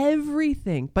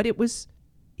everything, but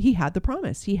he had the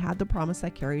promise. He had the promise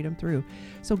that carried him through.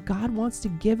 So God wants to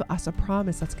give us a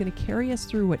promise that's going to carry us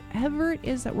through whatever it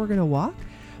is that we're going to walk.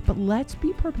 But let's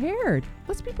be prepared.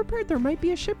 Let's be prepared. There might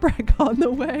be a shipwreck on the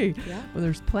way. Well,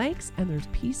 there's planks and there's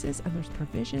pieces and there's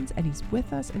provisions, and He's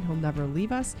with us and He'll never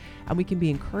leave us. And we can be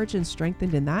encouraged and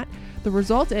strengthened in that. The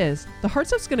result is the hard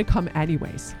stuff's going to come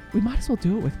anyways. We might as well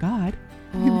do it with God.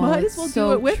 We might as well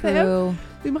do it with Him.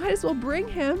 We might as well bring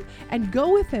Him and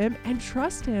go with Him and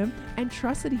trust Him and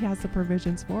trust that He has the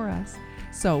provisions for us.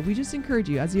 So we just encourage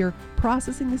you, as you're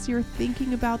processing this year,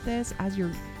 thinking about this, as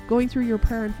you're going through your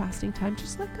prayer and fasting time,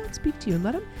 just let God speak to you and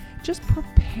let Him just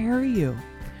prepare you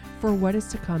for what is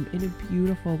to come in a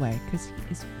beautiful way, because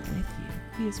He is with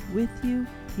you. He is with you.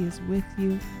 He is with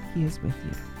you. He is with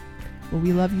you. Well,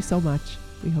 we love you so much.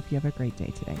 We hope you have a great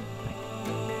day today.